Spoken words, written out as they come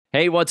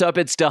Hey, what's up?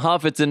 It's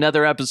DeHuff. It's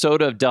another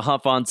episode of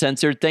DeHuff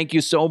Uncensored. Thank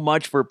you so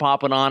much for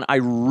popping on. I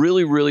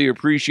really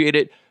appreciate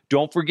it.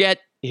 Don't forget,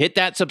 hit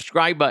that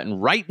subscribe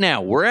button right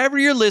now. Wherever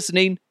you're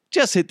listening,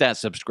 just hit that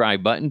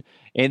subscribe button.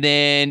 And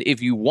then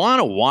if you want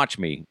to watch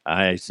me,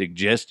 I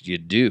suggest you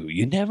do.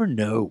 You never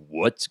know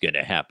what's going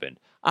to happen.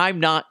 I'm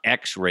not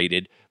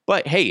X-rated.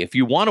 But hey, if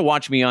you want to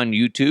watch me on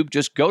YouTube,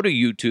 just go to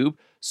YouTube,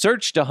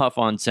 search DeHuff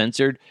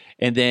Uncensored,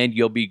 and then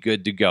you'll be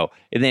good to go.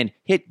 And then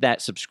hit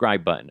that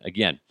subscribe button.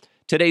 Again,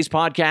 today's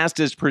podcast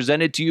is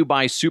presented to you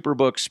by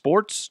Superbook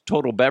Sports,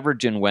 Total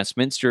Beverage in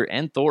Westminster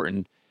and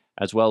Thornton,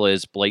 as well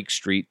as Blake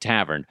Street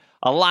Tavern.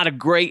 A lot of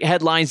great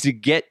headlines to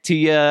get to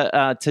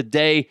you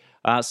today.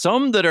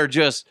 Some that are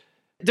just,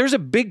 there's a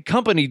big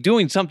company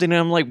doing something, and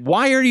I'm like,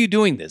 why are you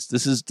doing this?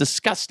 This is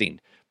disgusting.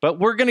 But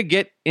we're going to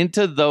get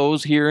into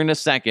those here in a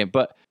second.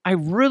 But I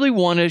really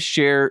want to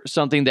share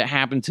something that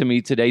happened to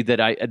me today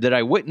that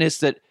I witnessed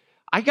that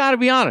I got to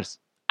be honest,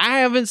 I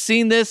haven't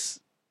seen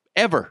this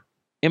ever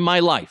in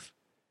my life.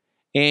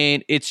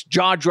 And it's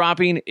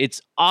jaw-dropping,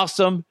 it's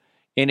awesome,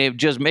 and it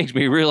just makes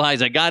me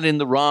realize I got in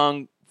the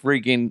wrong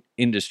freaking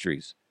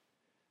industries.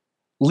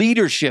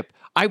 Leadership.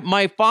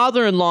 My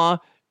father-in-law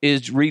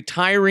is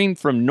retiring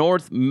from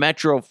North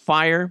Metro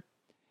Fire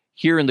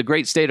here in the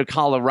great state of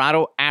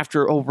Colorado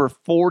after over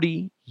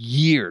 40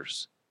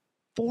 years.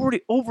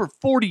 Over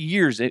 40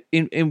 years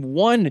in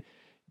one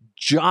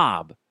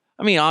job.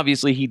 I mean,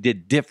 obviously he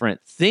did different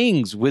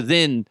things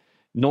within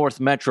North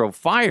Metro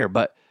Fire,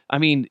 but I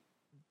mean,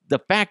 the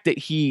fact that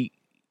he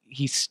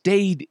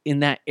stayed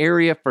in that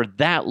area for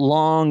that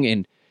long,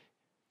 and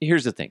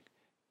here's the thing.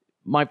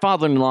 My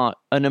father-in-law,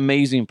 an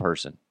amazing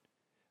person.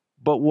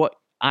 But what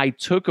I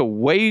took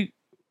away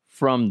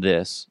from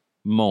this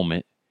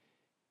moment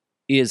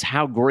is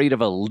how great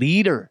of a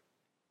leader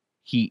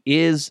he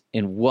is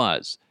and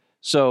was.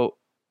 So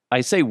I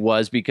say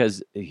was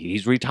because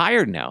he's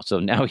retired now. So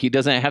now he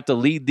doesn't have to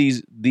lead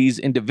these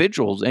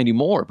individuals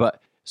anymore.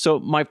 But so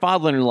my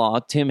father-in-law,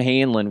 Tim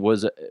Hanlon,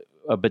 was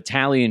a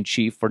battalion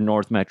chief for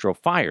North Metro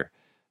Fire.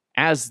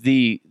 As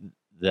the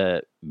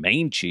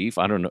main chief,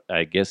 I don't know,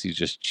 I guess he's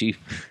just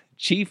chief.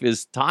 Chief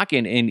is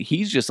talking, and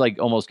he's just like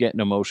almost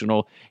getting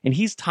emotional. And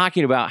he's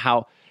talking about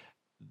how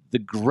the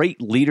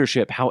great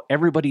leadership, how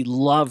everybody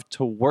loved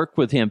to work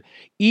with him,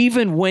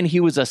 even when he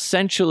was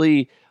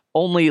essentially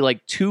only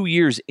like 2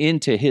 years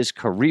into his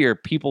career.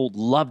 People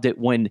loved it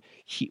when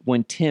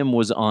Tim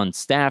was on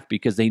staff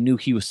because they knew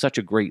he was such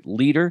a great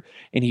leader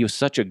and he was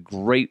such a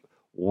great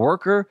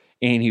worker,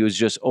 and he was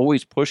just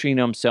always pushing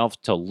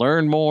himself to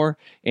learn more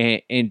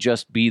and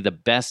just be the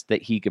best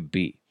that he could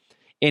be.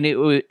 And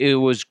it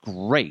was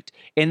great.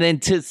 And then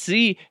to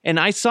see, and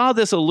I saw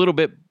this a little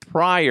bit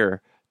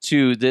prior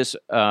to this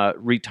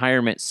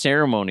retirement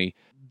ceremony,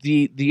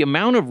 the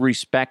amount of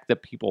respect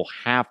that people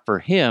have for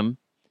him,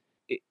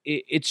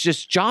 it's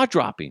just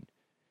jaw-dropping.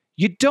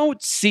 You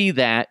don't see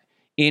that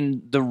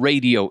in the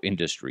radio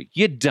industry.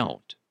 You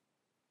don't.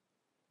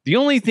 The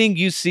only thing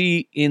you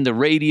see in the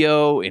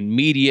radio and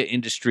media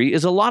industry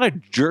is a lot of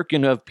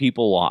jerking of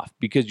people off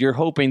because you're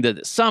hoping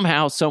that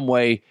somehow, some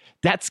way,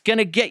 that's going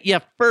to get you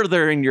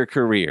further in your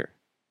career.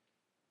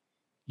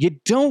 You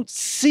don't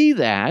see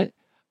that.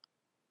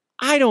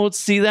 I don't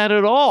see that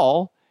at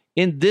all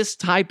in this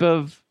type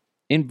of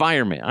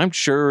environment. I'm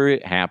sure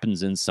it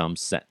happens in some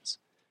sense.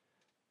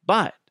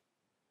 But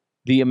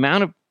the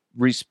amount of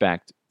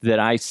respect that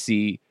I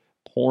see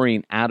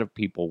pouring out of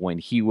people when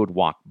he would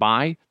walk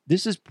by,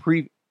 this is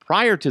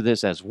prior to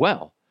this as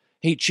well.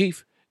 Hey,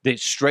 Chief, they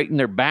straighten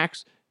their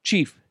backs.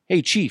 Chief,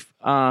 hey, Chief,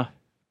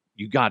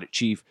 you got it,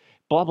 Chief.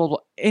 Blah, blah, blah,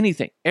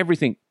 anything,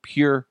 everything,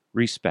 pure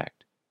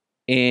respect.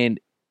 And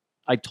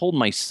I told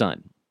my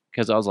son,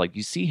 because I was like,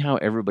 you see how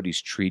everybody's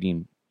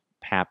treating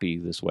Pappy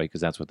this way,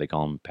 because that's what they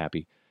call him,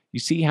 Pappy. You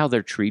see how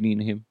they're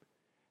treating him,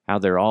 how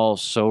they're all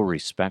so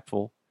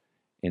respectful,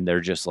 and they're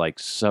just like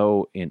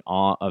so in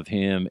awe of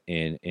him,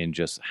 and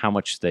just how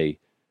much they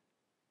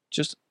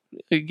just,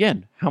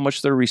 again, how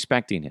much they're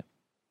respecting him.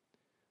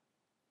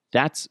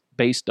 That's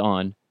based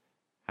on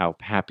how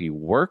Pappy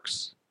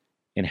works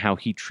and how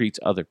he treats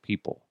other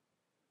people.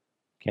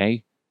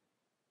 Okay?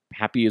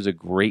 Pappy is a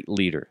great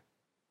leader.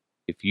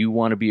 If you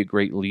want to be a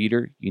great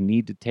leader, you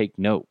need to take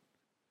note.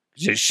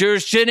 Sure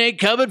shit ain't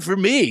coming for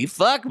me.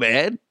 Fuck,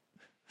 man.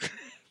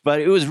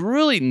 But it was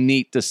really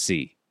neat to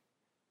see.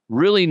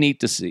 Really neat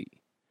to see.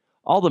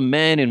 All the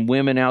men and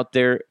women out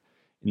there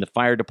in the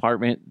fire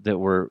department that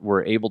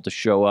were able to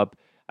show up.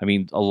 I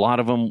mean, a lot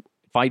of them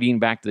fighting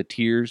back the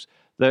tears.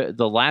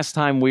 The last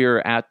time we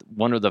were at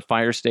one of the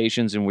fire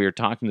stations and we were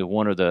talking to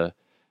one of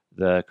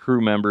the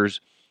crew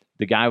members,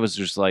 the guy was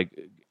just like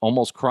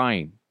almost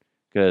crying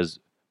because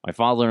my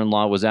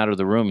father-in-law was out of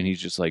the room, and he's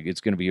just like,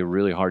 it's going to be a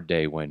really hard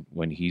day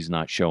when he's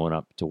not showing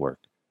up to work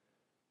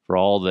for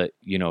all that,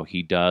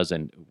 he does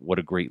and what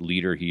a great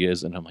leader he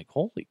is. And I'm like,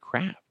 holy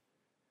crap.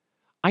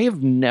 I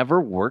have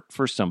never worked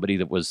for somebody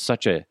that was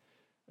such a,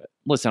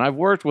 listen, I've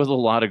worked with a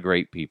lot of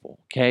great people,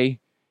 okay?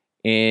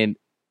 And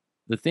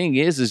the thing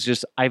is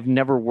just I've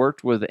never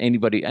worked with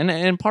anybody,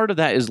 and part of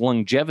that is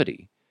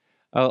longevity.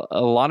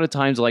 a lot of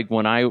times, like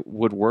when I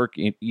would work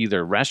in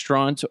either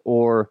restaurants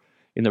or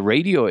in the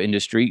radio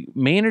industry,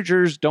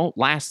 managers don't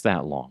last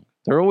that long.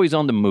 They're always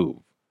on the move.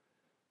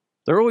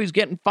 They're always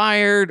getting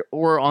fired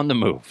or on the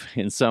move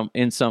in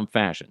some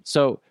fashion.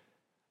 So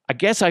I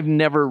guess I've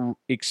never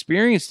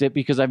experienced it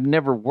because I've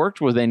never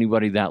worked with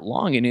anybody that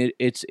long, and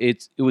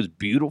it was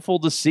beautiful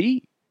to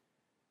see.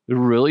 It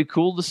was really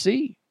cool to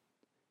see,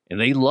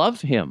 and they love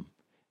him,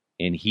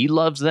 and he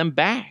loves them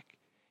back.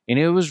 And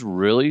it was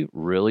really,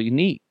 really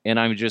neat. And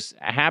I'm just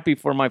happy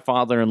for my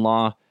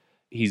father-in-law.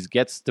 He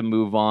gets to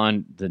move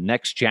on. The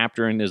next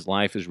chapter in his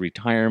life is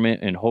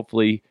retirement. And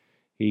hopefully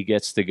he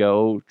gets to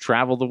go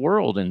travel the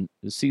world and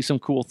see some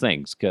cool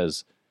things.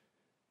 Because,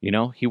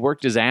 he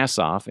worked his ass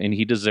off and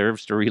he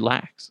deserves to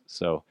relax.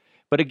 So,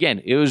 but again,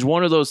 it was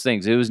one of those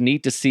things. It was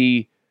neat to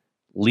see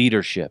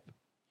leadership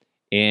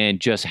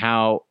and just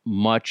how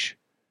much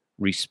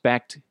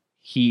respect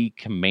he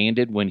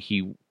commanded when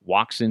he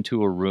walks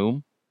into a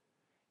room.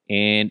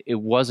 And it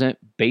wasn't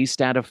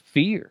based out of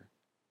fear.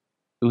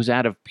 It was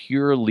out of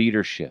pure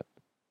leadership.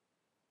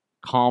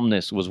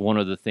 Calmness was one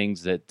of the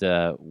things that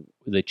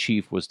the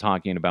chief was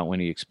talking about when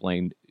he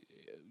explained,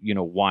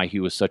 why he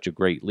was such a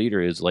great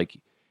leader. Is like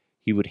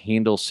he would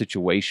handle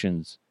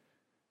situations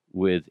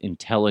with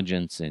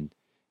intelligence and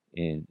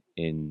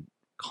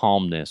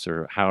calmness,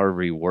 or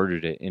however he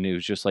worded it. And it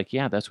was just like,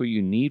 yeah, that's what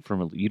you need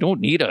from you don't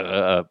need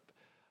a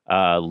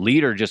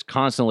leader just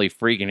constantly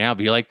freaking out.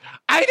 Be like,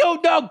 I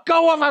don't know.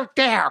 Go over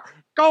there.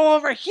 Go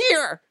over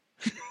here.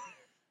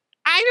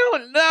 I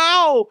don't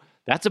know.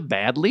 That's a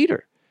bad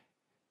leader.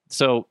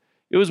 So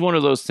it was one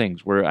of those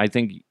things where I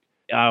think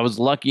I was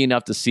lucky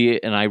enough to see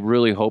it, and I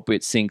really hope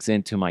it sinks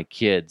into my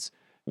kids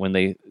when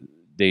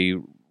they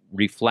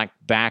reflect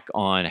back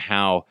on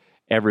how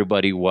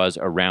everybody was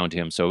around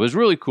him. So it was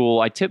really cool.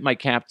 I tip my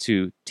cap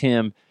to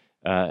Tim,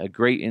 a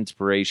great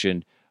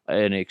inspiration,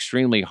 an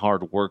extremely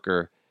hard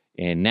worker.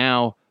 And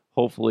now,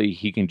 hopefully,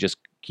 he can just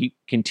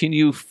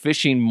continue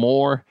fishing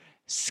more,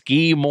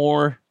 ski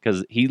more,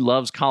 because he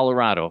loves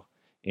Colorado,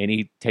 and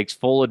he takes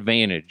full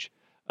advantage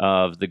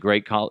of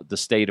the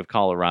state of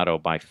Colorado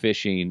by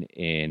fishing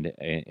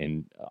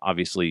and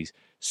obviously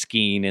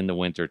skiing in the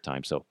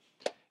wintertime. So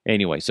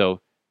anyway,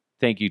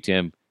 thank you,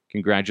 Tim.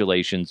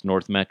 Congratulations.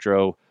 North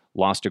Metro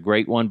lost a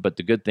great one, but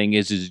the good thing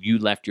is you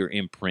left your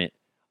imprint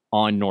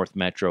on North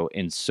Metro,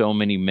 and so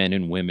many men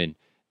and women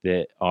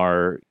that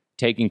are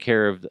taking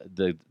care of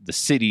the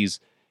cities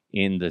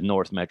in the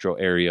North Metro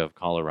area of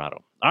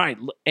Colorado. All right.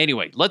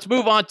 Anyway, let's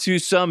move on to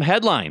some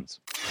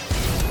headlines.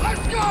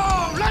 Let's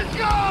go! Let's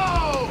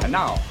go! And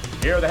now,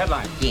 here are the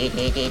headlines.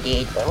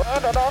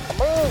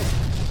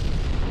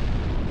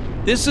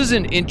 This is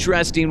an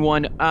interesting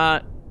one.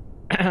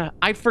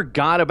 I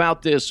forgot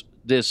about this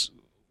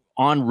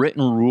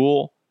unwritten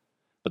rule,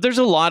 but there's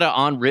a lot of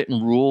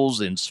unwritten rules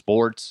in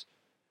sports.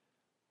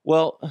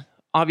 Well,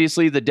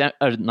 obviously,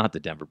 not the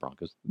Denver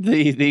Broncos.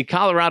 The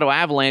Colorado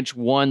Avalanche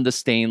won the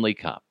Stanley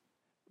Cup.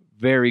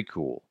 Very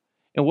cool.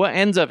 And what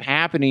ends up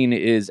happening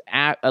is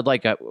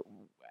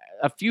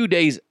a few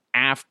days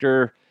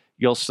after,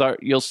 you'll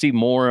see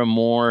more and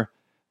more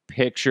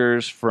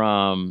pictures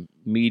from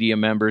media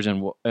members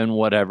and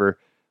whatever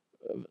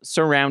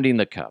surrounding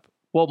the cup.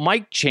 Well,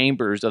 Mike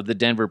Chambers of the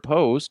Denver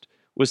Post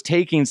was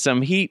taking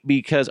some heat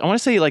because I want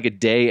to say like a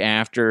day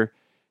after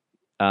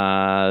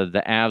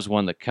the Avs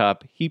won the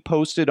cup, he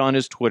posted on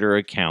his Twitter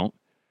account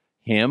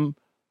him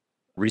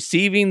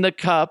receiving the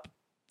cup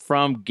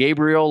from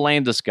Gabriel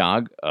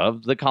Landeskog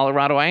of the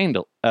Colorado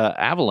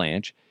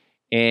Avalanche,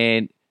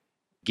 and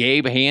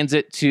Gabe hands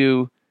it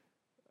to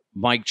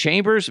Mike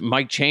Chambers.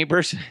 Mike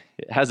Chambers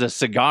has a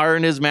cigar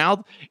in his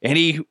mouth, and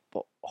he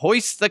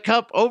hoists the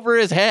cup over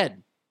his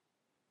head.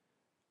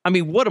 I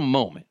mean, what a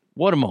moment.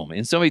 What a moment.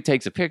 And somebody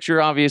takes a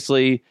picture,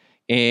 obviously,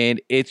 and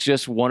it's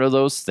just one of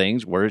those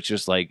things where it's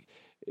just like,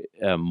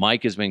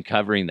 Mike has been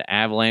covering the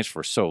Avalanche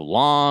for so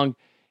long,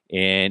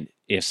 and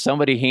if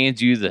somebody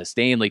hands you the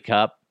Stanley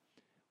Cup,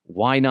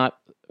 why not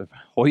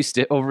hoist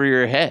it over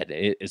your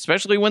head,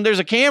 especially when there's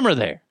a camera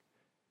there?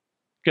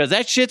 Because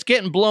that shit's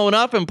getting blown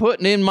up and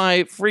put in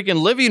my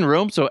freaking living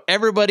room, so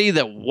everybody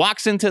that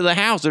walks into the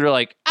house, they're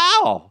like,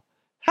 ow,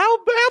 how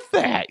about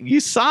that? You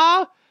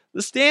saw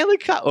the Stanley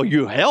Cup? Oh,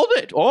 you held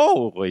it.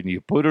 Oh, and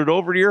you put it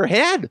over your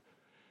head.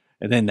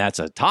 And then that's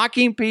a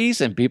talking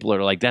piece, and people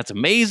are like, that's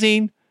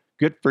amazing.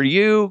 Good for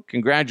you.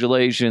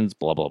 Congratulations.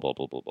 Blah, blah, blah,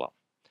 blah, blah, blah.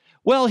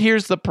 Well,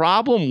 here's the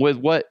problem with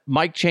what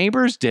Mike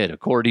Chambers did,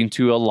 according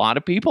to a lot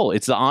of people.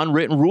 It's the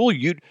unwritten rule.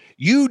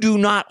 You do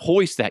not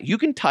hoist that. You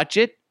can touch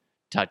it.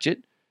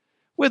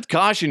 With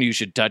caution, you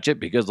should touch it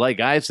because,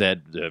 like I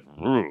said,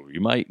 you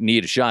might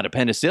need a shot of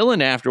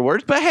penicillin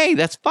afterwards. But hey,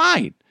 that's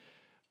fine.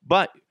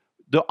 But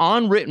the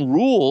unwritten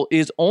rule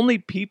is only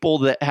people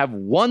that have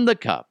won the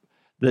cup,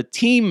 the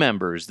team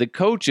members, the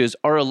coaches,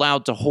 are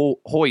allowed to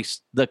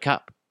hoist the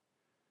cup.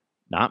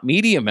 Not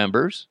media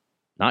members,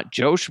 not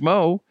Joe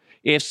Schmo.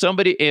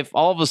 If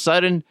all of a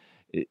sudden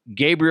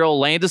Gabriel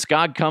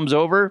Landeskog comes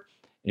over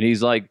and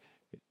he's like,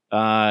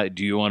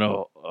 do you want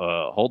to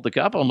hold the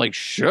cup? I'm like,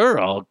 sure,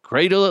 I'll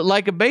cradle it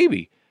like a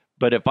baby.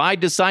 But if I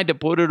decide to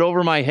put it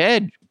over my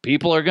head,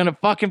 people are going to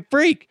fucking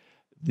freak.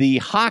 The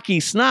hockey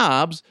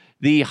snobs,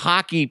 the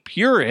hockey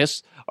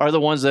purists are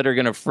the ones that are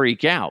going to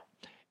freak out,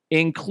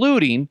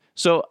 including,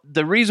 so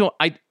the reason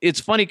it's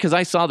funny because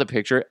I saw the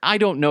picture. I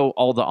don't know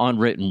all the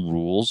unwritten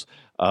rules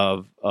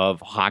of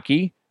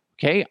hockey.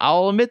 Okay.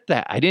 I'll admit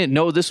that. I didn't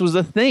know this was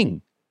a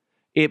thing.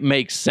 It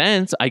makes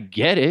sense. I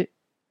get it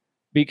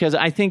because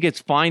I think it's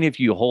fine if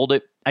you hold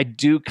it. I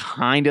do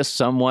kind of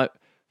somewhat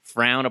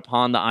frown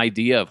upon the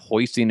idea of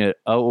hoisting it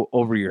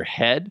over your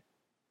head.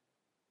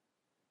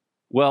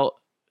 Well,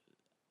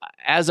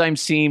 as I'm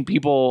seeing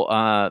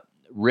people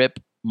rip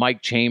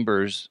Mike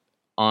Chambers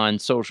on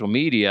social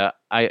media,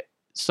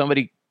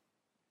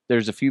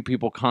 there's a few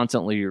people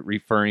constantly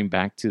referring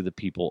back to the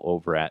people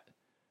over at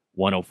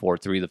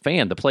 104.3 The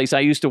Fan, the place I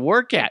used to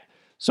work at.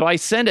 So I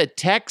sent a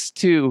text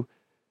to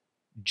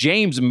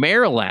James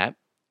Merilatt,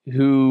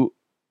 who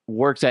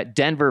works at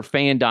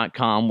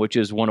denverfan.com, which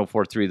is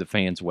 104.3 The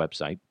Fan's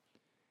website.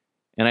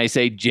 And I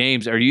say,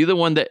 James, are you the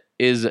one that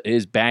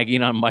is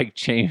bagging on Mike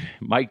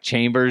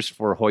Chambers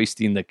for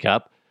hoisting the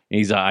cup? And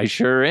he's like, I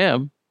sure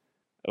am.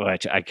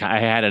 Which I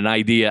had an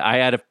idea. I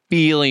had a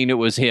feeling it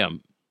was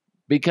him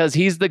because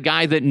he's the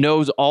guy that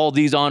knows all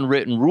these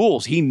unwritten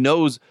rules. He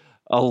knows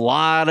a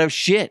lot of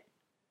shit.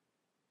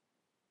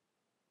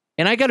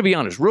 And I got to be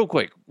honest real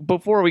quick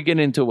before we get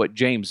into what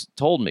James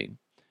told me.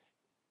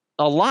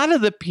 A lot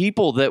of the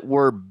people that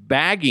were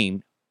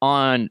bagging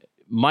on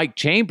Mike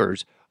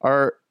Chambers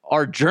are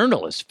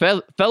journalists,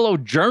 fellow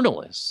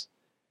journalists.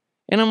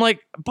 And I'm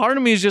like, part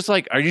of me is just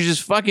like, are you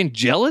just fucking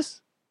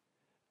jealous?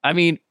 I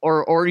mean,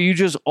 or are you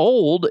just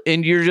old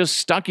and you're just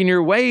stuck in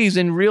your ways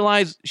and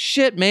realize,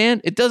 shit, man,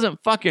 it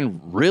doesn't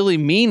fucking really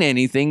mean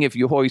anything if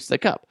you hoist the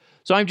cup.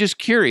 So I'm just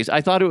curious.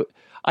 I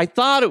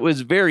thought it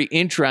was very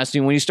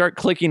interesting when you start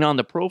clicking on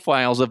the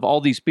profiles of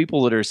all these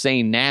people that are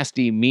saying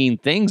nasty, mean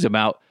things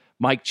about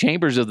Mike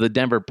Chambers of the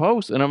Denver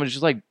Post. And I'm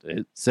just like,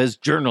 it says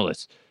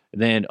journalist.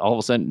 And then all of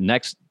a sudden,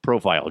 next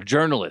profile,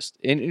 journalist.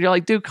 And you're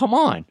like, dude, come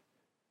on.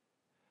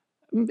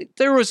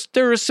 There was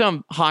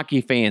some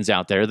hockey fans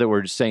out there that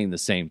were saying the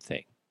same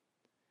thing.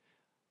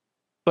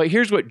 But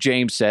here's what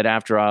James said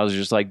after I was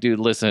just like,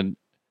 dude, listen,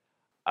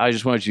 I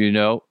just want you to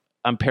know,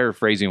 I'm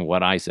paraphrasing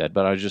what I said,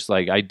 but I was just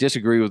like, I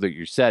disagree with what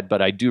you said,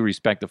 but I do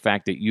respect the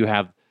fact that you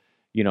have,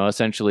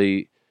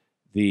 essentially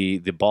the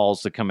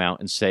balls to come out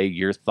and say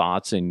your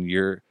thoughts and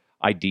your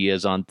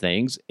ideas on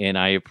things. And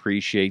I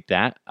appreciate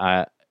that.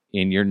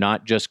 And you're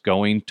not just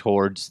going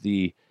towards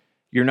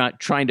you're not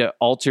trying to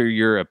alter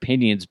your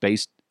opinions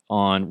based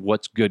on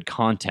what's good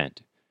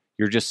content.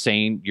 You're just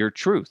saying your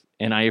truth.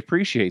 And I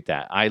appreciate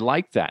that. I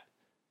like that.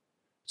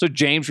 So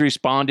James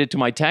responded to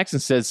my text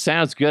and says,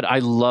 sounds good. I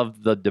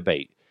love the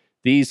debate.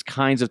 These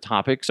kinds of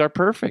topics are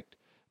perfect.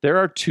 There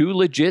are two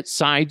legit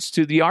sides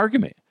to the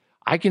argument.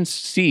 I can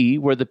see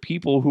where the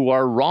people who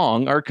are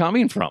wrong are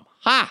coming from.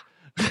 Ha!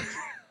 I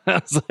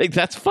was like,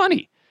 that's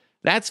funny.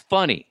 That's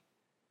funny.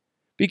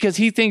 Because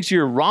he thinks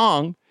you're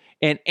wrong,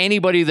 and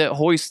anybody that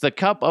hoists the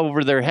cup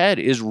over their head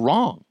is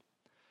wrong.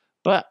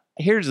 But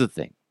here's the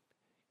thing.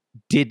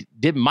 Did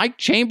Mike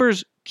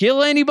Chambers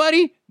kill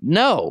anybody?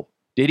 No.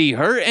 Did he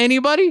hurt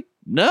anybody?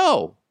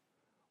 No.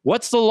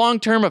 What's the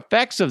long-term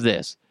effects of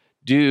this?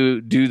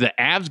 Do the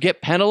Avs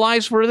get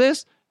penalized for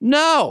this?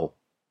 No.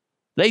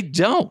 They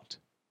don't.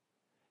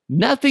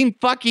 Nothing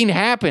fucking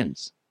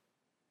happens.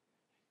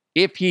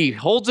 If he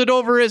holds it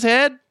over his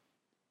head,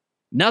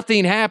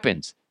 nothing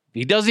happens. If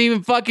he doesn't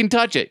even fucking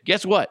touch it,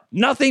 guess what?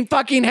 Nothing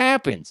fucking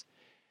happens.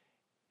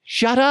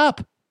 Shut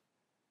up.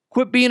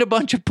 Quit being a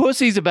bunch of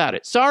pussies about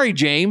it. Sorry,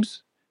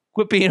 James.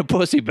 Quit being a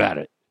pussy about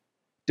it.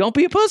 Don't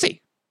be a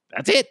pussy.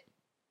 That's it.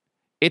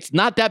 It's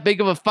not that big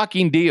of a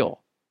fucking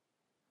deal.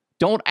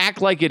 Don't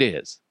act like it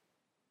is.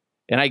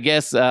 And I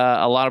guess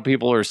a lot of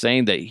people are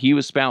saying that he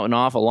was spouting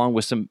off along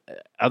with some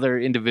other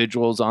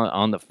individuals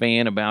on the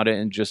fan about it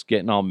and just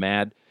getting all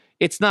mad.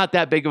 It's not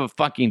that big of a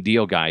fucking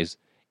deal, guys.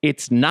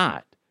 It's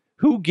not.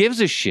 Who gives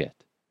a shit?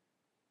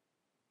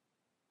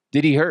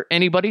 Did he hurt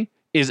anybody?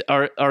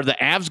 Are the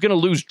Avs going to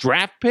lose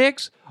draft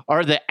picks?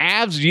 Are the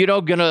Avs,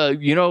 going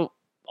to,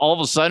 all of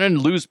a sudden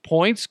lose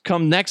points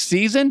come next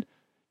season?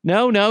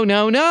 No.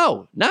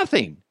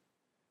 Nothing.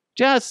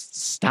 Just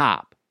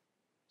stop.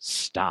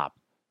 Stop.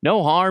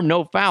 No harm,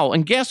 no foul.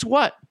 And guess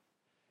what?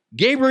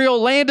 Gabriel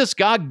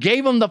Landeskog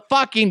gave him the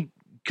fucking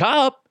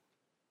cup.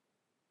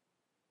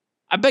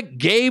 I bet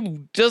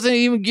Gabe doesn't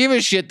even give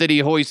a shit that he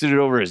hoisted it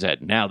over his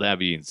head. Now, that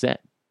being said,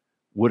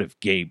 what if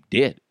Gabe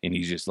did? And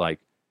he's just like,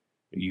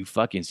 are you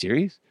fucking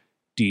serious?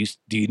 Do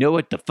you know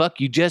what the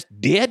fuck you just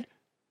did?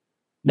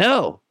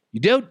 No, you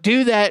don't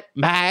do that,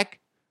 Mac.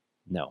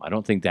 No, I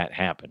don't think that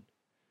happened.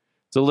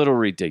 It's a little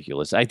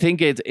ridiculous. I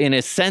think it's, in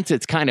a sense,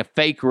 it's kind of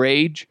fake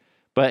rage,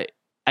 but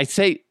I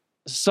say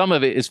some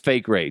of it is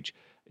fake rage.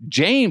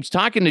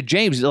 Talking to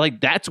James,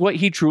 like, that's what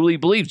he truly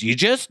believes. You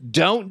just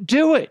don't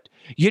do it.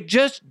 You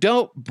just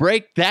don't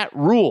break that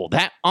rule,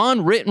 that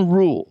unwritten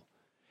rule.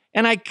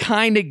 And I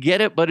kind of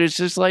get it, but it's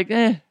just like,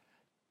 do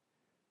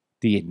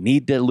you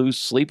need to lose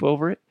sleep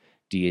over it?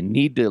 Do you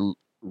need to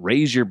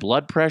raise your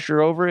blood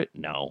pressure over it?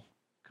 No,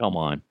 come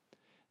on.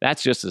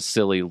 That's just a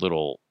silly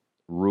little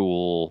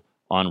rule,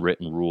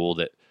 unwritten rule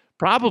that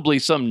probably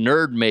some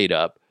nerd made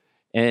up,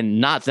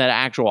 and not that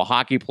actual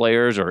hockey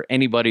players or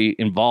anybody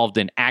involved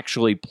in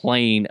actually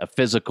playing a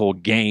physical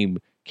game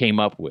came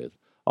up with.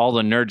 All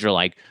the nerds are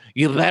like,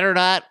 you better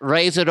not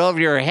raise it over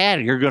your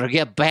head. You're going to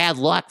get bad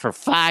luck for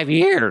 5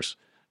 years.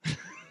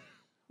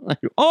 Like,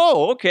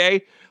 oh,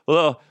 okay.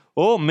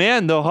 Oh,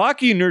 man, the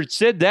hockey nerd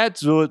said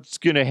that's what's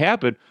going to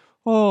happen.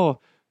 Oh,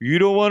 you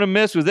don't want to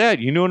mess with that.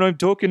 You know what I'm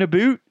talking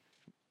about?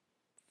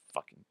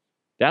 Fucking,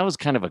 that was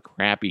kind of a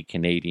crappy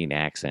Canadian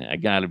accent. I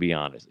got to be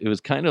honest. It was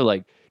kind of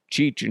like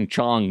Cheech and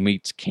Chong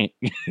meets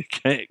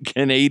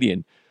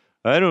Canadian.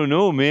 I don't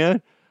know,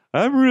 man.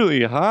 I'm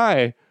really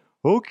high.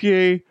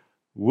 Okay.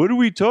 What are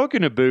we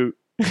talking about?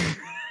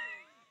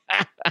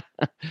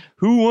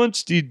 Who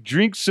wants to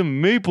drink some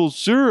maple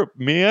syrup,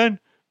 man?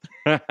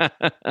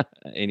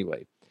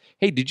 Anyway.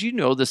 Hey, did you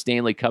know the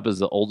Stanley Cup is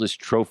the oldest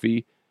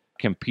trophy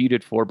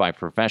competed for by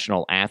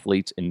professional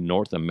athletes in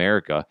North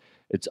America?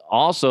 It's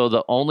also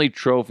the only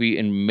trophy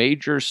in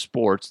major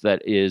sports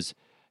that is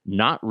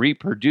not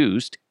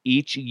reproduced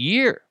each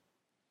year.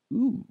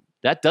 Ooh,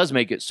 that does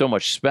make it so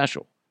much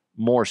special,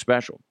 more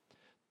special.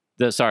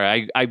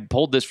 I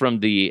pulled this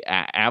from the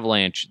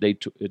Avalanche. They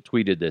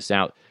tweeted this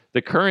out.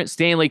 The current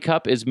Stanley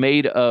Cup is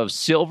made of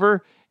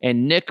silver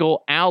and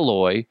nickel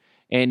alloy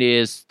and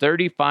is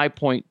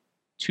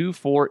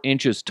 35.24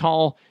 inches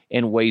tall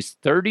and weighs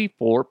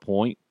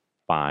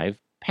 34.5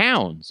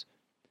 pounds.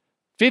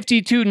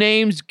 52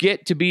 names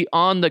get to be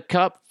on the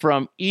cup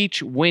from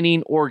each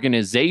winning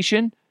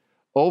organization.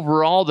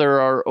 Overall,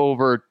 there are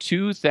over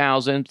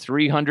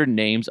 2,300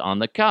 names on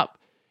the cup,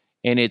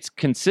 and it's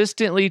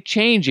consistently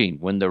changing.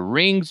 When the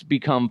rings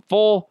become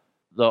full,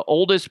 the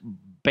oldest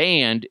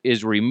band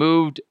is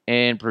removed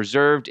and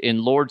preserved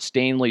in Lord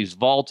Stanley's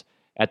vault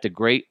at the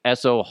Great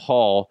Esso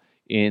Hall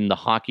in the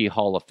Hockey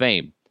Hall of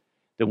Fame.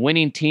 The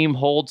winning team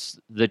holds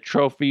the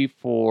trophy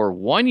for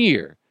 1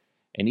 year,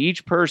 and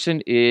each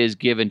person is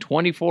given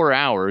 24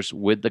 hours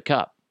with the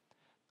cup.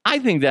 I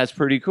think that's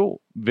pretty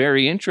cool.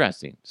 Very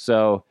interesting.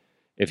 So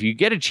if you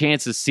get a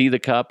chance to see the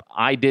cup,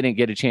 I didn't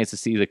get a chance to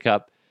see the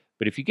cup,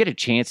 but if you get a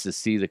chance to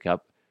see the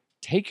cup,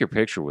 take your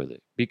picture with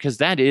it, because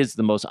that is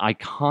the most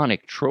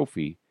iconic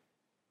trophy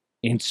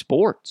in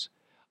sports.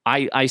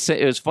 I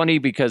said it was funny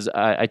because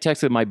I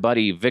texted my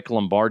buddy Vic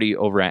Lombardi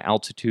over at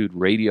Altitude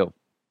Radio,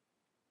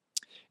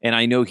 and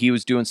I know he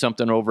was doing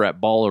something over at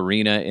Ball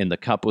Arena, and the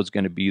cup was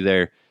going to be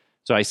there.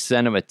 So I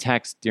sent him a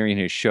text during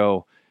his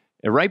show,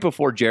 and right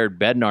before Jared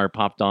Bednar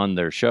popped on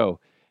their show,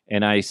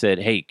 and I said,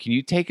 "Hey, can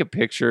you take a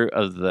picture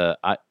of the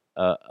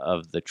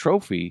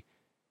trophy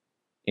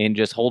and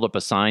just hold up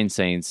a sign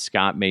saying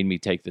Scott made me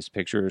take this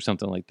picture or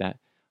something like that?" I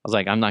was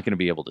like, "I'm not going to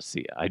be able to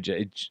see it.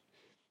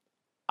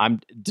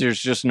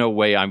 There's just no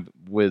way. I'm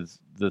with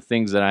the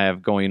things that I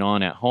have going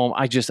on at home.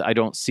 I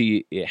don't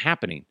see it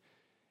happening."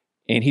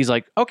 And he's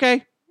like,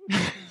 "Okay."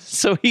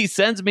 So he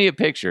sends me a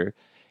picture.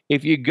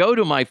 If you go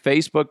to my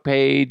Facebook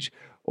page,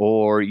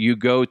 or you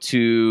go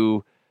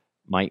to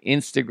my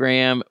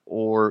Instagram,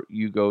 or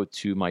you go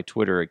to my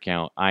Twitter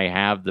account, I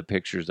have the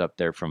pictures up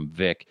there from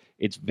Vic.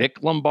 It's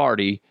Vic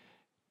Lombardi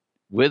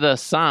with a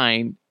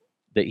sign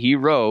that he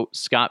wrote,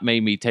 "Scott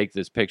made me take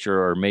this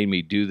picture," or "made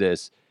me do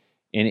this."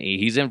 And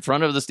he's in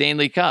front of the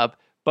Stanley Cup.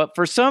 But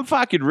for some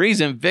fucking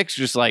reason, Vic's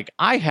just like,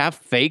 "I have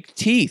fake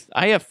teeth.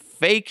 I have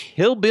fake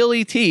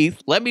hillbilly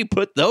teeth. Let me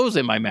put those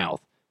in my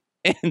mouth."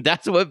 And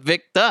that's what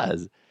Vic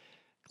does.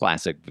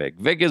 Classic Vic.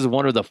 Vic is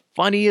one of the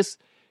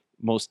funniest,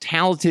 most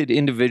talented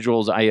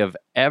individuals I have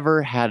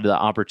ever had the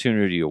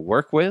opportunity to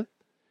work with.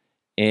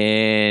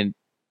 And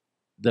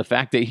the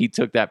fact that he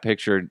took that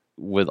picture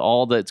with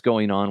all that's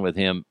going on with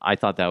him, I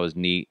thought that was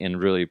neat and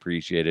really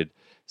appreciated.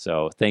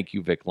 So thank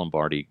you, Vic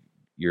Lombardi.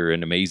 You're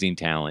an amazing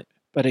talent,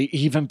 but an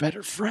even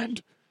better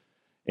friend.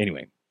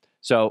 Anyway,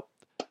 so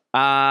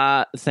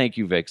thank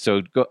you, Vic.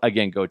 So go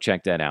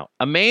check that out.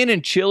 A man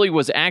in Chile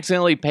was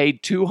accidentally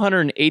paid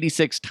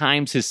 286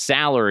 times his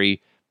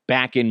salary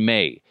back in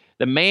May.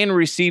 The man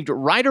received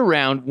right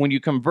around, when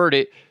you convert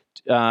it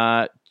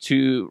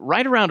to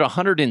right around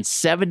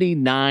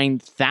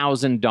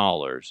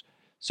 $179,000.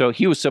 So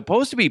he was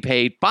supposed to be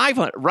paid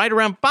right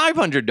around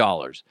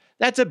 $500.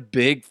 That's a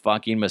big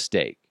fucking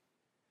mistake.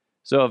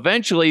 So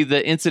eventually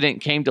the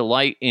incident came to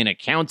light in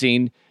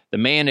accounting. The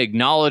man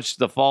acknowledged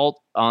the fault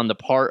on the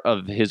part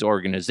of his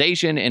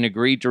organization and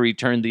agreed to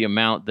return the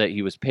amount that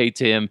he was paid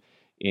to him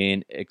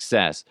in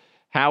excess.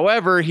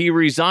 However, he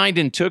resigned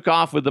and took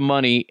off with the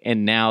money,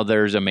 and now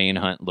there's a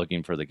manhunt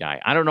looking for the guy.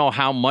 I don't know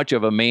how much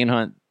of a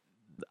manhunt.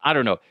 I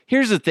don't know.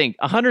 Here's the thing.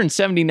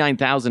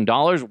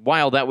 $179,000,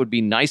 while that would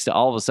be nice to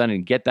all of a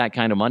sudden get that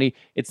kind of money,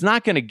 it's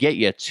not going to get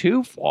you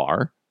too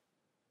far.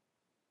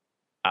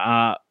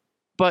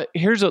 But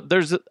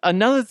there's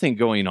another thing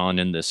going on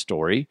in this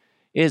story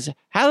is,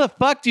 how the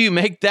fuck do you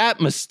make that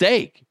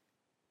mistake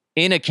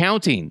in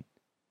accounting?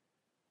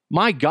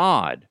 My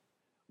God,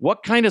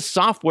 what kind of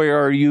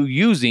software are you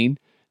using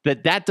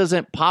that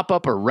doesn't pop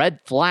up a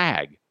red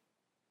flag?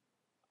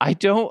 I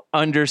don't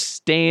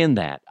understand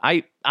that.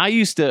 I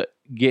used to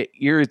get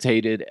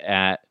irritated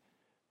at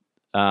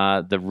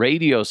the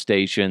radio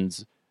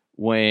stations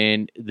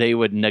when they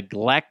would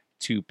neglect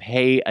to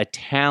pay a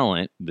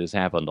talent. This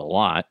happened a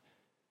lot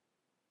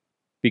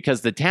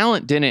because the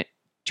talent didn't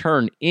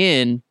turn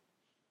in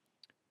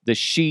the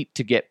sheet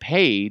to get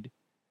paid.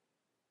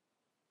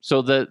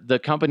 So the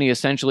company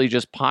essentially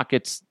just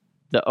pockets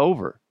the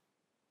over.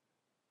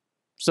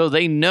 So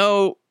they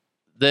know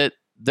that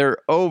they're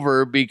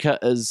over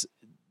because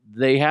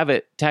they have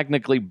it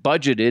technically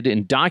budgeted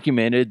and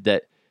documented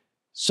that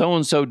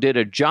so-and-so did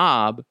a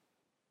job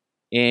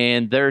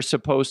and they're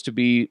supposed to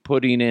be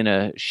putting in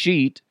a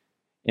sheet,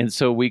 and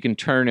so we can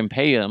turn and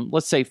pay them,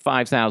 let's say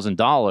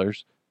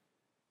 $5,000.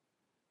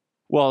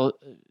 Well,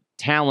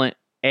 talent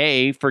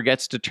A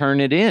forgets to turn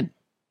it in.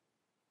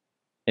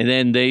 And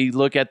then they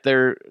look at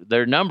their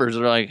numbers.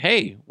 They're like,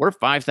 hey, we're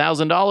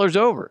 $5,000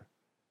 over.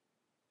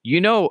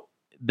 You know,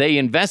 they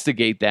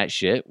investigate that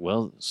shit.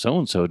 Well,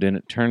 so-and-so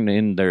didn't turn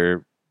in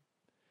their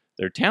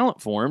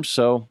talent form,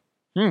 so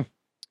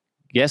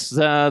guess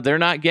they're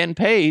not getting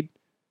paid.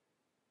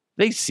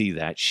 They see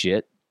that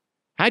shit.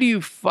 How do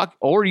you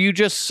or you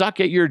just suck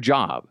at your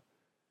job?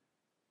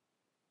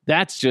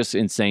 That's just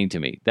insane to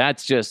me.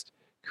 That's just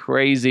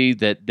crazy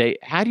that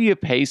how do you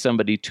pay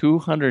somebody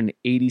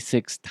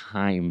 286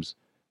 times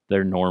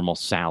their normal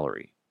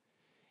salary?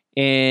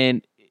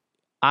 And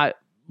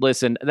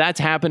listen, that's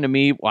happened to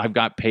me. I've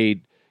got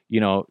paid,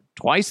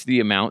 twice the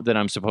amount that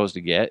I'm supposed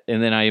to get.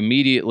 And then I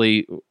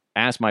immediately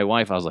asked my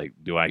wife, I was like,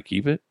 do I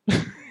keep it?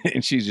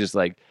 And she's just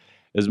like,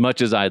 as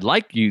much as I'd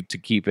like you to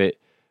keep it,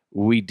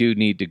 we do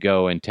need to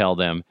go and tell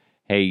them,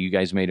 hey, you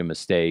guys made a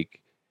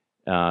mistake,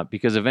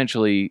 because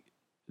eventually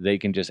they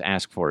can just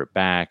ask for it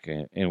back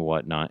and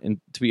whatnot. And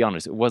to be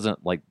honest, it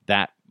wasn't like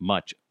that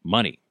much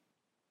money.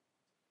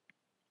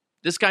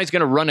 This guy's going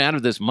to run out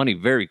of this money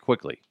very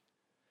quickly.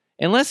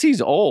 Unless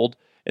he's old,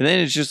 and then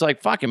it's just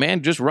like, fuck it,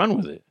 man, just run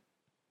with it.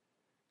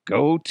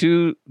 Go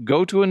to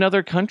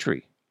another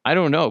country. I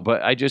don't know,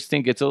 but I just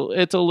think it's a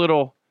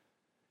little,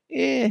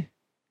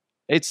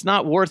 it's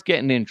not worth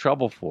getting in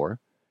trouble for.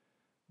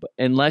 But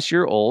unless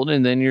you're old,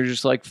 and then you're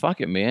just like,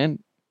 fuck it,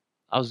 man.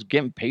 I was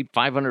getting paid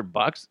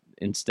 $500.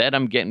 Instead,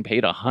 I'm getting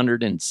paid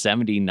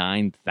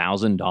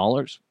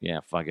 $179,000. Yeah,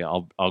 fuck it.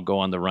 I'll go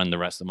on the run the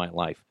rest of my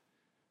life.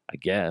 I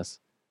guess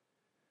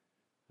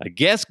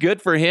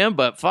good for him,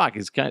 but fuck,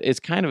 it's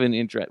kind of an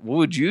interest.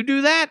 Would you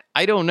do that?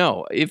 I don't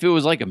know. If it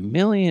was like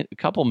a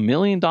couple $1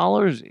 million,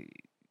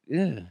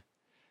 yeah.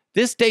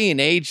 This day and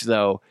age,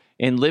 though,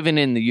 and living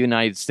in the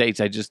United States,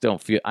 I just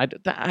don't feel, I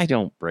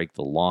don't break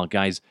the law,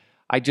 guys.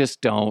 I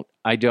just don't.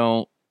 I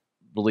don't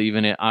believe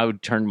in it. I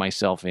would turn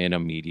myself in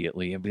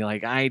immediately and be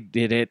like, I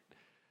did it.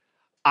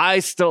 I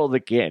stole the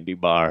candy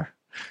bar.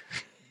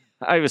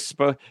 I was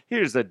supposed,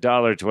 here's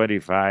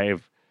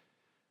 $1.25.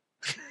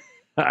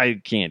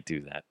 I can't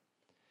do that.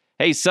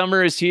 Hey,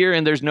 summer is here,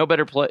 and there's no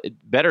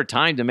better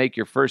time to make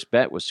your first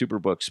bet with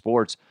Superbook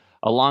Sports.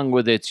 Along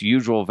with its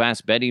usual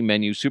vast betting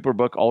menu,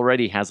 Superbook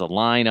already has a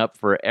lineup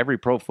for every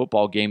pro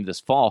football game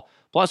this fall.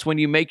 Plus, when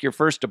you make your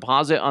first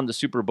deposit on the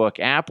Superbook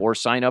app or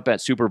sign up at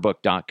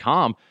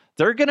superbook.com,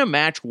 they're going to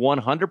match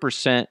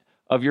 100%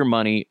 of your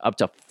money up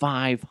to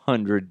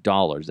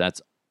 $500.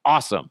 That's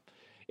awesome.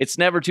 It's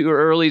never too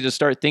early to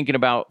start thinking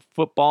about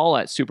football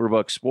at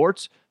Superbook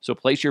Sports, so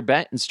place your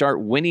bet and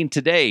start winning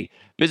today.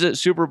 Visit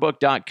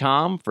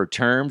superbook.com for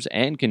terms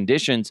and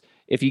conditions.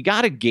 If you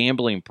got a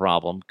gambling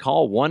problem,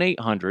 call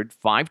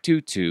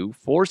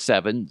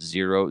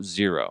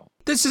 1-800-522-4700.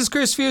 This is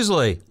Chris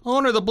Fuseli,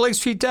 owner of the Blake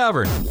Street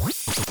Tavern.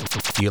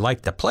 Do you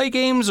like to play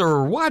games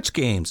or watch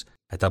games?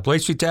 At the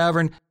Blake Street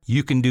Tavern,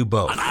 you can do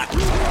both. We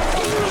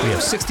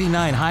have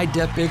 69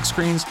 high-def big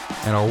screens.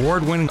 An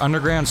award-winning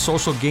underground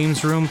social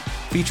games room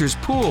features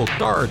pool,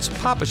 darts,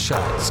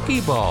 pop-a-shot,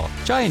 skee-ball,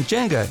 giant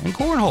Jenga, and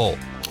cornhole.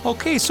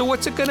 Okay, so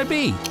what's it gonna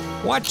be?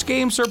 Watch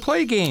games or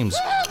play games?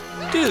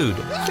 Dude,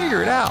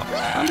 figure it out.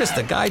 I'm just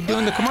the guy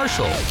doing the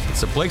commercial.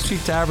 It's the Blake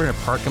Street Tavern at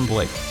Park and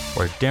Blake,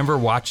 where Denver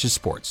watches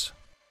sports.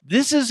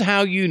 This is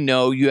how you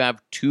know you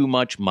have too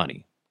much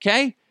money,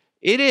 okay?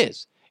 It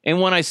is.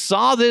 And when I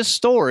saw this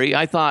story,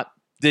 I thought,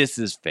 this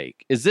is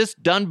fake. Is this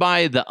done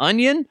by The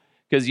Onion?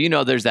 Because,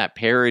 there's that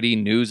parody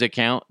news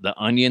account, The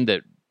Onion,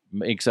 that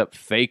makes up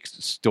fake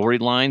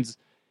storylines.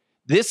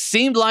 This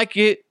seemed like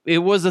it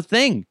was a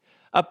thing.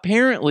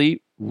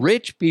 Apparently,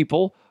 rich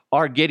people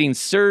are getting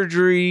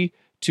surgery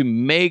to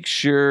make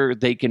sure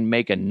they can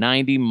make a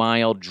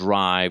 90-mile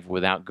drive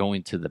without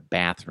going to the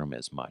bathroom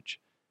as much.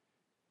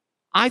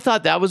 I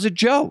thought that was a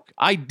joke.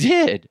 I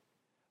did.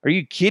 Are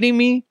you kidding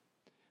me?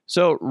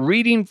 So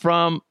reading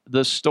from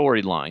the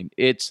storyline,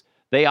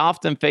 they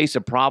often face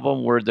a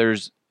problem where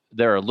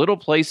there are little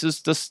places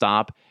to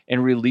stop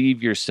and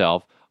relieve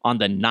yourself on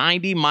the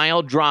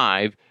 90-mile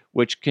drive,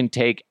 which can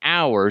take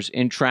hours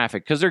in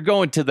traffic because they're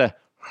going to the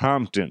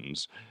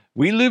Hamptons.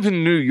 We live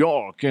in New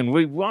York, and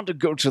we want to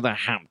go to the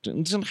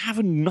Hamptons and have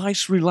a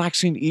nice,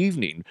 relaxing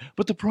evening.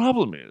 But the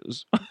problem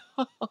is,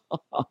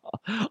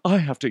 I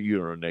have to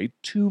urinate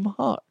too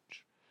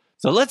much.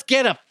 So let's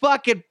get a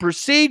fucking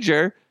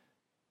procedure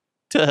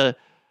to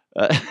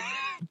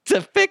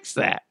to fix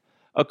that.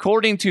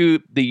 According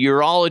to the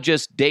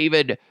urologist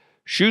David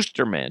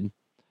Schusterman,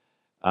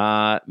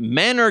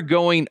 men are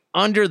going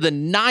under the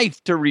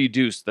knife to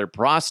reduce their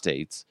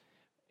prostates,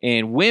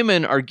 and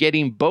women are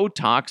getting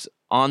Botox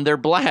on their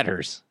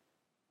bladders.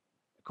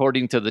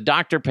 According to the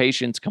doctor,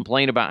 patients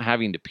complain about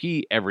having to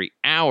pee every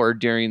hour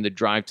during the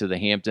drive to the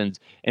Hamptons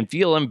and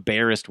feel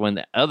embarrassed when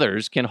the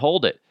others can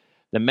hold it.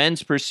 The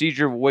men's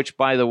procedure, which,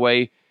 by the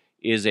way,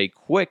 is a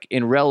quick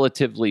and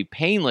relatively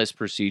painless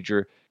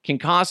procedure, can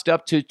cost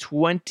up to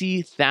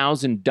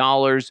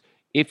 $20,000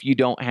 if you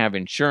don't have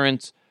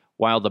insurance,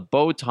 while the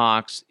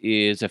Botox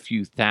is a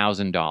few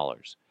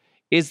 $1,000s.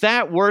 Is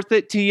that worth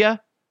it to you?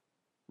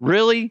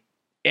 Really?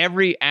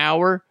 Every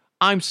hour?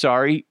 I'm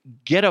sorry.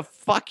 Get a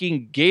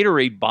fucking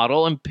Gatorade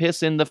bottle and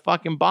piss in the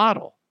fucking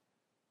bottle.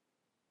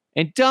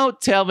 And don't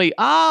tell me,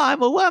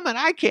 I'm a woman,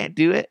 I can't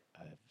do it.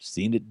 I've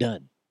seen it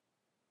done.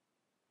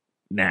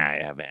 Nah,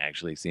 I haven't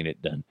actually seen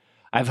it done.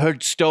 I've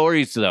heard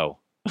stories, though.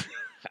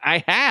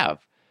 I have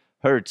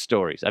heard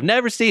stories. I've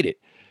never seen it.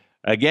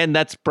 Again,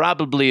 that's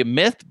probably a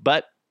myth,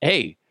 but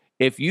hey,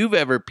 if you've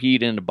ever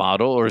peed in a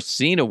bottle or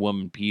seen a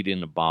woman pee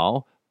in a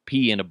bottle,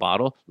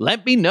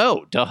 let me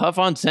know to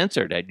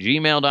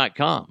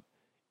huffuncensored@gmail.com.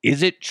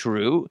 Is it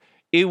true?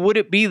 Would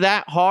it be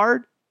that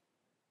hard?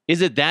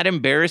 Is it that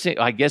embarrassing?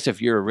 I guess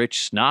if you're a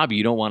rich snob,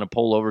 you don't want to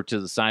pull over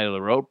to the side of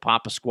the road,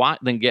 pop a squat,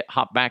 then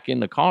hop back in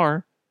the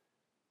car.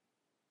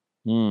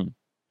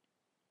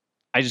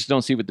 I just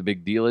don't see what the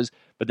big deal is.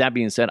 But that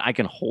being said, I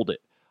can hold it.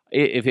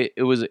 If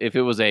it was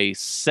a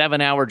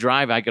 7-hour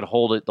drive, I could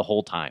hold it the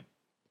whole time.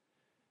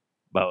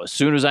 But as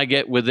soon as I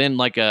get within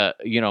 2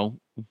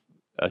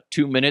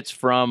 minutes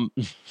from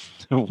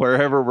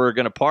wherever we're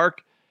going to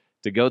park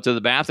to go to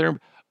the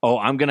bathroom,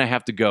 I'm going to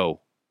have to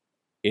go.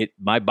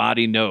 My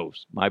body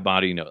knows.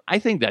 I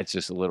think that's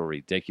just a little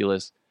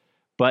ridiculous.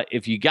 But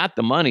if you got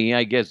the money,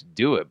 I guess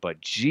do it.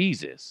 But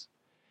Jesus,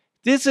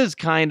 this is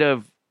kind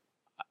of,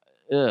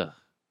 I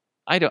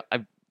don't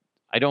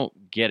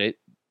get it.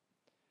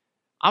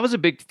 I was a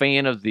big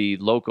fan of the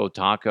Loco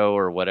Taco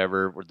or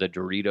whatever, or the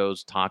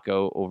Doritos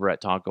Taco over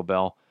at Taco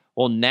Bell.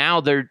 Well,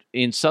 now they're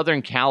in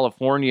Southern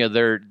California.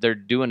 They're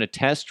doing a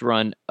test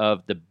run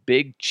of the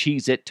Big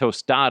Cheez-It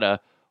Tostada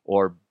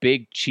or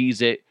Big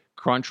Cheez-It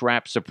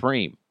Crunchwrap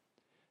Supreme.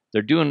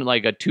 They're doing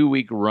like a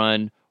 2-week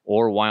run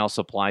or while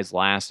supplies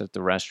last at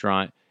the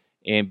restaurant.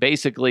 And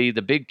basically,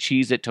 the Big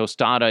Cheez-It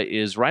Tostada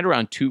is right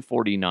around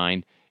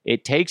 $2.49.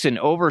 It takes an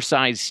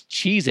oversized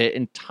Cheez-It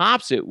and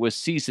tops it with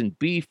seasoned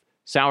beef,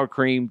 sour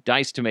cream,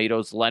 diced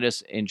tomatoes,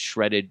 lettuce, and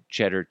shredded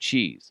cheddar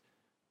cheese.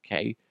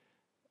 Okay.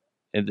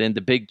 And then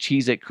the Big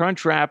Cheez-It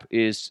Crunchwrap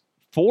is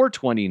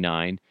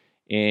 $4.29,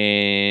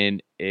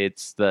 and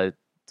it's the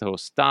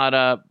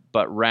tostada,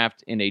 but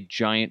wrapped in a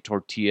giant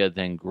tortilla,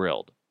 then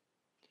grilled.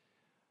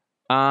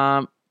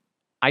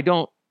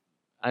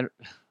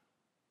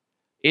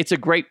 It's a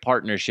great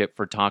partnership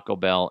for Taco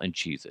Bell and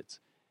Cheez-Its.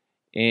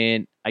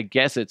 And I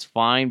guess it's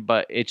fine,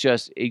 but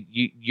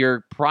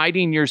you're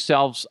priding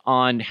yourselves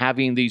on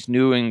having these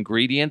new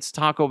ingredients,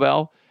 Taco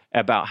Bell,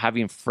 about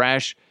having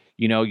fresh,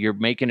 you're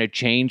making a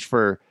change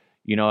for,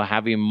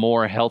 having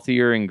more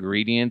healthier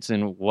ingredients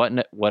and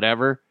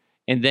whatever.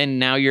 And then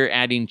now you're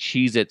adding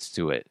Cheez-Its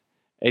to it.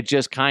 It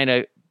just kind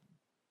of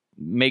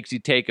makes you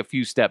take a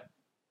few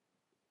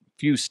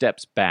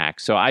steps back.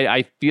 So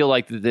I feel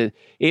like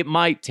it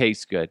might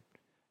taste good.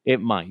 It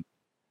might.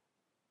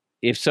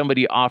 If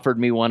somebody offered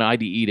me one,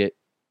 I'd eat it.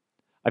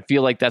 I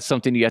feel like that's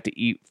something you have to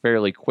eat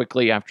fairly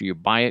quickly after you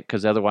buy it,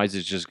 because otherwise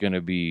it's just going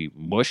to be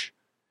mush.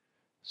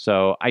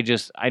 So I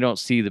don't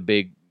see the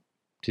big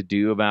to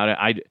do about it.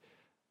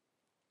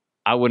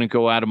 I wouldn't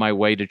go out of my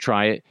way to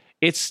try it.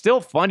 It's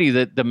still funny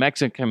that the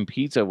Mexican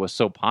pizza was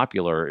so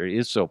popular, or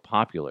is so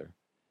popular,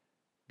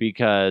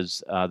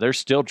 because they're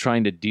still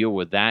trying to deal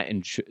with that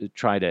and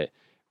try to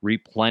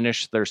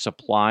replenish their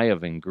supply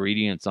of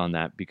ingredients on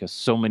that, because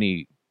so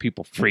many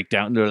people freaked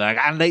out and they're like,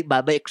 I need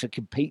my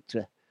Mexican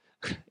pizza.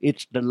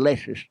 It's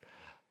delicious.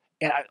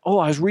 And I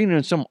was reading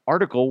in some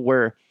article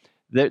where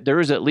there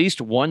was at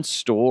least one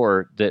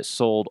store that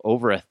sold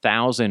over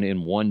 1,000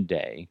 in one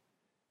day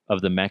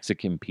of the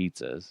Mexican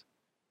pizzas.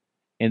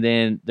 And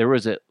then there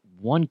was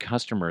one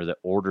customer that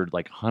ordered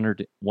like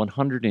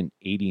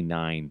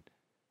 189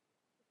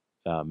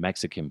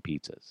 Mexican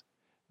pizzas.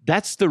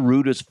 That's the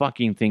rudest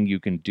fucking thing you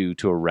can do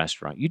to a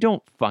restaurant. You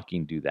don't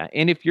fucking do that.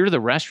 And if you're the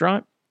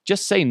restaurant,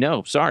 just say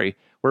no. Sorry,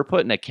 we're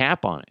putting a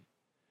cap on it.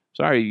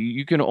 Sorry,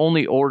 you can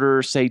only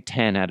order, say,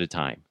 10 at a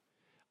time.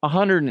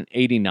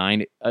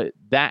 189,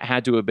 that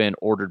had to have been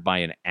ordered by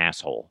an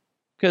asshole.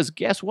 Because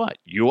guess what?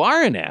 You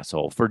are an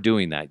asshole for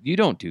doing that. You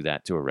don't do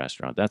that to a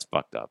restaurant. That's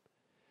fucked up.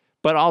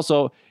 But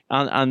also,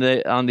 on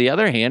the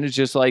other hand, it's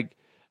just like,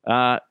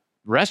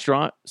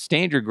 restaurant,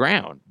 stand your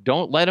ground.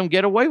 Don't let them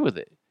get away with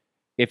it.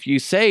 If you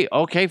say,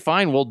 okay,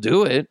 fine, we'll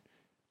do it.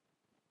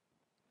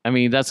 I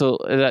mean, that's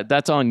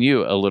on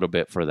you a little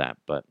bit for that,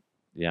 but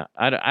Yeah,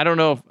 I don't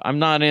know if I'm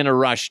not in a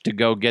rush to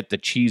go get the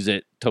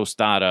Cheez-It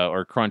Tostada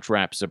or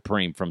Crunchwrap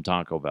Supreme from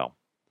Taco Bell.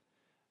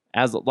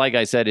 Like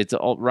I said, it's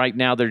all, right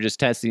now they're just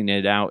testing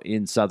it out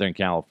in Southern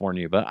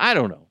California, but I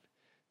don't know.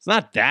 It's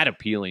not that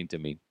appealing to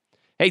me.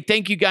 Hey,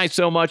 thank you guys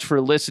so much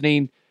for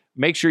listening.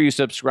 Make sure you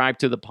subscribe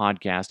to the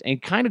podcast.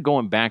 And kind of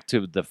going back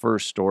to the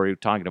first story,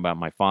 talking about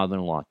my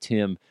father-in-law,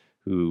 Tim,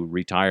 who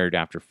retired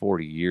after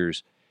 40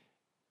 years.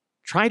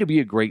 Try to be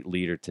a great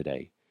leader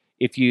today.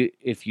 If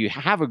you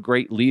have a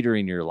great leader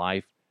in your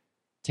life,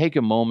 take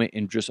a moment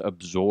and just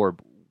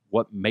absorb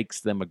what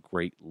makes them a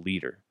great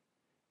leader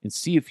and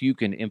see if you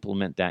can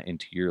implement that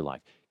into your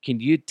life. Can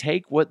you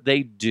take what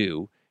they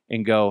do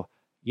and go,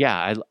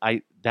 yeah,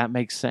 I that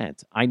makes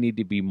sense. I need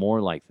to be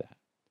more like that.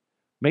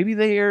 Maybe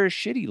they are a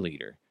shitty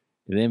leader.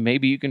 And then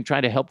maybe you can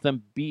try to help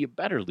them be a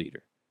better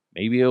leader.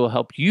 Maybe it will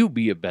help you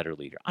be a better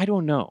leader. I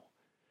don't know.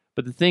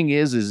 But the thing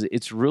is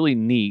it's really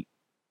neat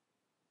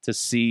to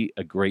see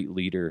a great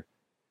leader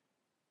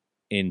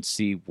and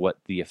see what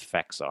the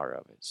effects are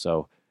of it.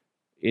 So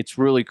it's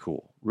really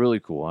cool, really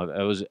cool.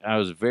 I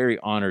was very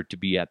honored to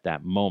be at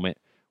that moment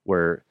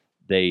where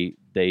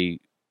they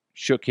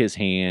shook his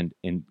hand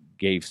and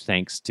gave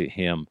thanks to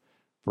him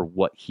for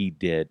what he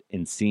did,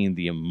 and seeing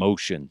the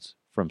emotions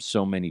from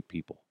so many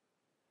people,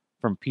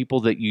 from people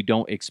that you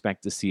don't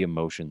expect to see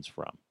emotions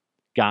from.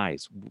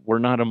 Guys, we're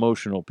not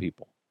emotional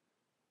people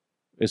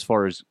as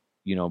far as,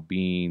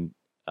 being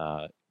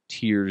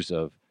tears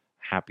of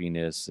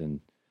happiness and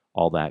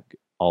all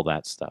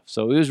that stuff.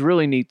 So it was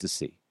really neat to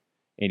see.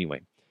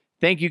 Anyway,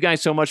 thank you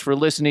guys so much for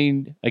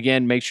listening.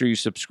 Again, make sure you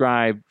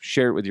subscribe,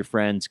 share it with your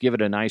friends, give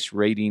it a nice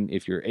rating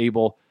if you're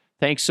able.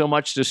 Thanks so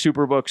much to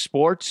Superbook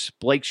Sports,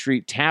 Blake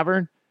Street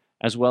Tavern,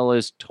 as well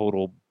as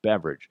Total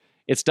Beverage.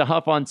 It's the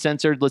Huff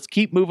Uncensored. Let's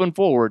keep moving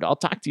forward. I'll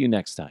talk to you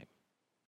next time.